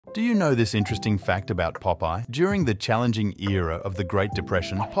Do you know this interesting fact about Popeye? During the challenging era of the Great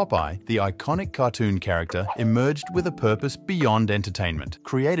Depression, Popeye, the iconic cartoon character, emerged with a purpose beyond entertainment.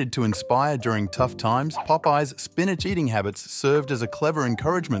 Created to inspire during tough times, Popeye's spinach-eating habits served as a clever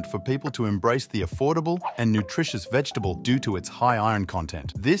encouragement for people to embrace the affordable and nutritious vegetable due to its high iron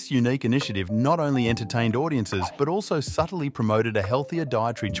content. This unique initiative not only entertained audiences, but also subtly promoted a healthier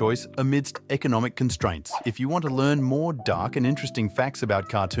dietary choice amidst economic constraints. If you want to learn more dark and interesting facts about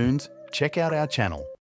cartoons, check out our channel.